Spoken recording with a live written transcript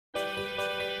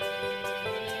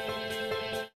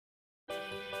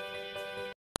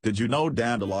Did you know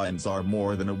dandelions are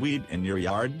more than a weed in your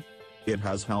yard? It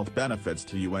has health benefits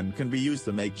to you and can be used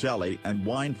to make jelly and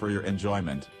wine for your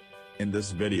enjoyment. In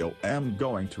this video I'm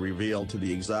going to reveal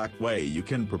the exact way you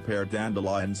can prepare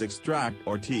dandelions extract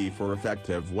or tea for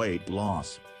effective weight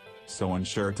loss. So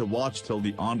ensure to watch till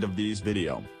the end of this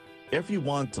video. If you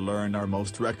want to learn our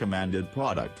most recommended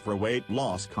product for weight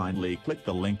loss, kindly click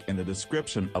the link in the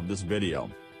description of this video.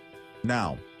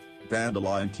 Now,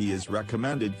 dandelion tea is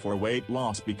recommended for weight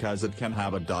loss because it can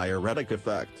have a diuretic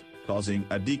effect, causing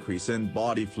a decrease in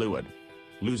body fluid.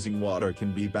 Losing water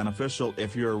can be beneficial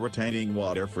if you're retaining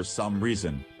water for some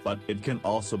reason, but it can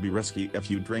also be risky if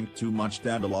you drink too much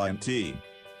dandelion tea.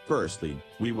 Firstly,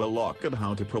 we will look at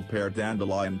how to prepare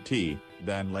dandelion tea,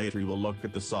 then later we will look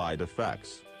at the side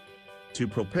effects. To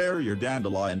prepare your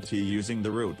dandelion tea using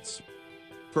the roots.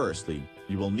 Firstly,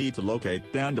 you will need to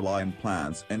locate dandelion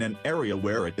plants in an area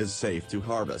where it is safe to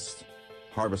harvest.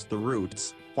 Harvest the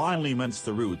roots, finely mince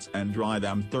the roots and dry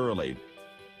them thoroughly.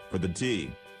 For the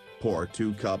tea, pour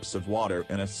 2 cups of water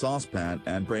in a saucepan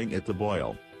and bring it to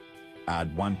boil.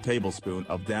 Add 1 tablespoon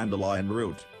of dandelion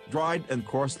root, dried and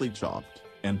coarsely chopped,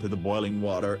 into the boiling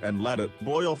water and let it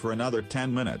boil for another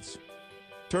 10 minutes.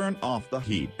 Turn off the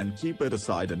heat and keep it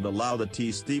aside and allow the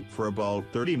tea steep for about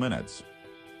 30 minutes.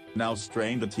 Now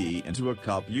strain the tea into a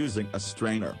cup using a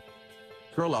strainer.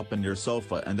 Curl up in your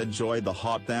sofa and enjoy the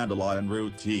hot dandelion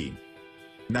root tea.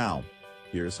 Now,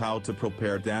 here's how to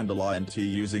prepare dandelion tea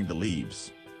using the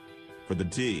leaves. For the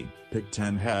tea, pick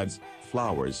 10 heads,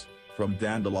 flowers, from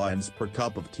dandelions per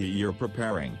cup of tea you're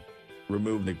preparing.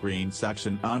 Remove the green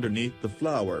section underneath the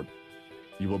flower.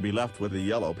 You will be left with the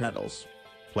yellow petals.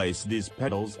 Place these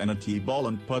petals in a tea bowl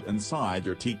and put inside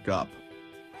your teacup.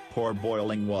 Pour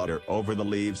boiling water over the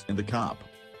leaves in the cup.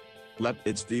 Let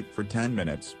it steep for 10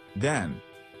 minutes, then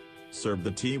serve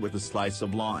the tea with a slice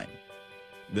of lime.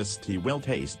 This tea will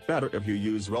taste better if you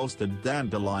use roasted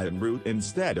dandelion root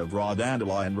instead of raw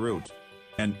dandelion root.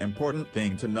 An important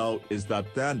thing to note is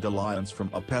that dandelions from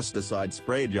a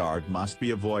pesticide-sprayed yard must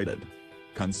be avoided.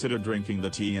 Consider drinking the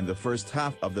tea in the first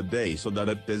half of the day so that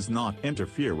it does not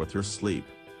interfere with your sleep.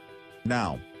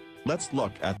 Now, let's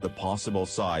look at the possible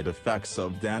side effects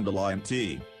of dandelion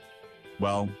tea.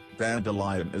 Well,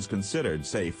 dandelion is considered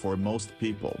safe for most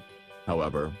people.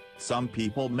 However, some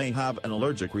people may have an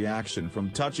allergic reaction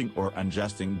from touching or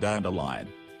ingesting dandelion.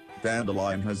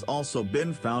 Dandelion has also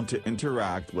been found to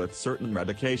interact with certain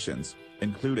medications,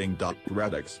 including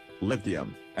diuretics,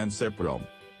 lithium, and cyprom.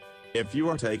 If you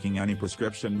are taking any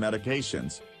prescription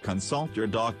medications, consult your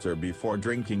doctor before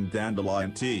drinking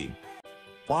dandelion tea.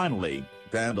 Finally,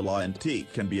 dandelion tea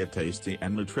can be a tasty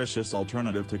and nutritious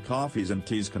alternative to coffees and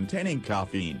teas containing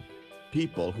caffeine.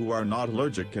 People who are not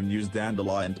allergic can use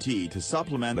dandelion tea to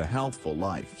supplement a healthful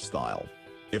lifestyle.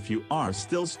 If you are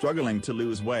still struggling to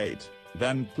lose weight,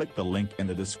 then click the link in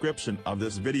the description of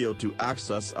this video to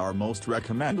access our most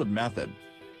recommended method.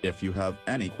 If you have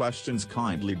any questions,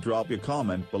 kindly drop a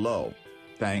comment below.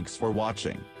 Thanks for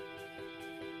watching.